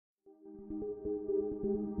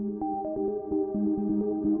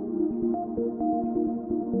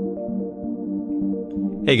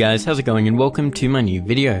Hey guys, how's it going, and welcome to my new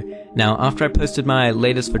video. Now, after I posted my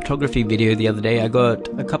latest photography video the other day, I got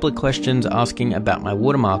a couple of questions asking about my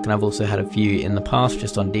watermark, and I've also had a few in the past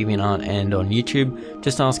just on DeviantArt and on YouTube,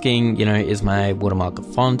 just asking, is my watermark a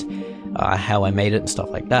font, how I made it and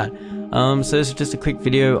stuff like that. So this is just a quick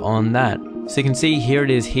video on that. So you can see here it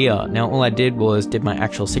is here. Now all I did was did my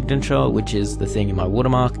actual signature, which is the thing in my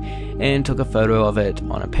watermark, and took a photo of it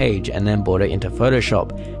on a page and then brought it into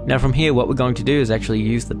Photoshop. Now from here what we're going to do is actually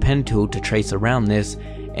use the pen tool to trace around this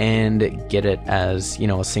and get it as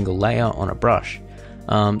a single layer on a brush.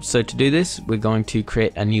 So to do this we're going to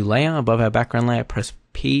create a new layer above our background layer, press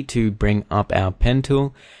P to bring up our pen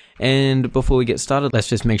tool, and before we get started let's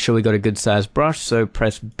just make sure we got a good sized brush, so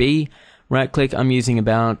press B. Right click, I'm using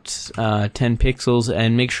about 10 pixels,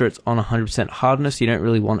 and make sure it's on 100% hardness. You don't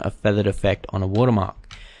really want a feathered effect on a watermark.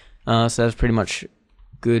 So that's pretty much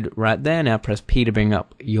good right there. Now press P to bring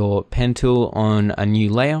up your pen tool on a new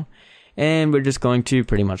layer, and we're just going to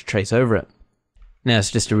pretty much trace over it. Now it's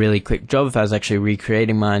just a really quick job. If I was actually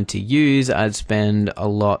recreating mine to use, I'd spend a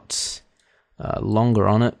lot longer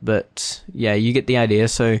on it, but yeah, you get the idea.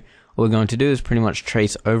 So what we're going to do is pretty much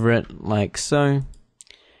trace over it like so.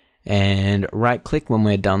 And right click when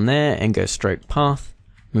we're done there and go stroke path,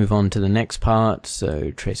 move on to the next part,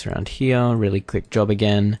 so trace around here, really quick job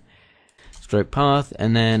again, stroke path,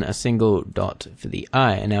 and then a single dot for the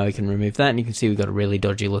eye, and now we can remove that and you can see we've got a really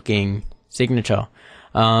dodgy looking signature.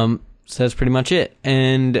 So that's pretty much it.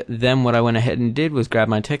 And then what I went ahead and did was grab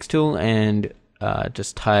my text tool and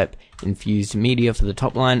just type InfuzedMedia for the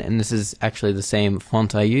top line, and this is actually the same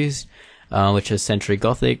font I used, which is Century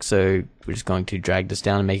Gothic, so we're just going to drag this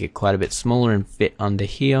down and make it quite a bit smaller and fit under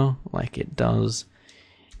here like it does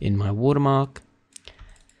in my watermark.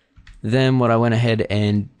 Then what I went ahead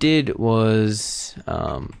and did was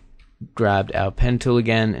grabbed our pen tool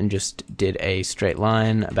again and just did a straight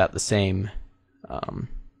line about the same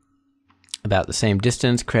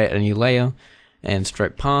distance, create a new layer and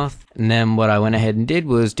stroke path. And then what I went ahead and did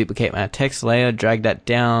was duplicate my text layer, drag that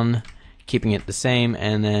down, keeping it the same,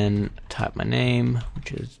 and then type my name,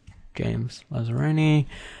 which is James Lazzaroni,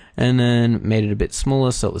 and then made it a bit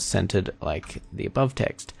smaller so it was centered like the above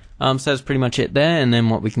text. So that's pretty much it there, and then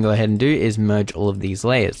what we can go ahead and do is merge all of these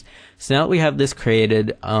layers. So now that we have this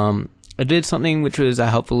created, I did something which was a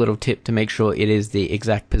helpful little tip to make sure it is the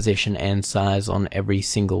exact position and size on every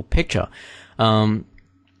single picture. So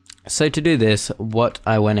to do this, what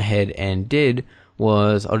I went ahead and did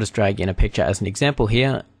was, I'll just drag in a picture as an example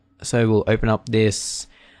here. So we'll open up this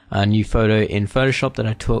new photo in Photoshop that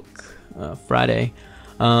I took Friday,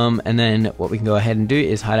 and then what we can go ahead and do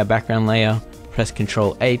is hide our background layer, press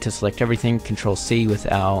Ctrl A to select everything, Ctrl C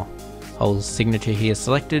with our whole signature here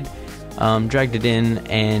selected, dragged it in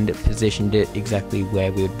and positioned it exactly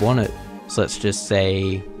where we would want it. So let's just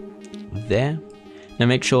say there. Now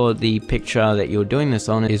make sure the picture that you're doing this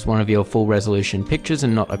on is one of your full resolution pictures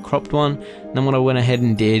and not a cropped one. And then what I went ahead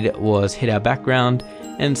and did was hit our background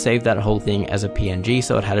and save that whole thing as a PNG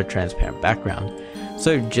so it had a transparent background.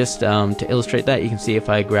 So just to illustrate that, you can see if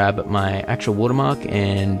I grab my actual watermark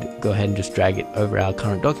and go ahead and just drag it over our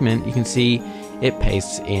current document, you can see it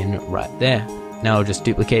pastes in right there. Now I'll just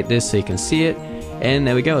duplicate this so you can see it, and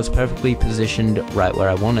there we go, it's perfectly positioned right where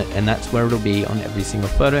I want it, and that's where it'll be on every single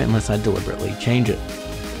photo unless I deliberately change it.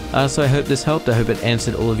 So I hope this helped. I hope it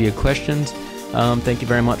answered all of your questions. Thank you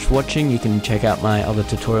very much for watching. You can check out my other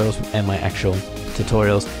tutorials and my actual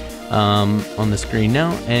tutorials on the screen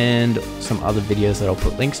now, and some other videos that I'll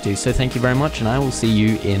put links to. So thank you very much, and I will see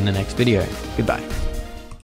you in the next video. Goodbye.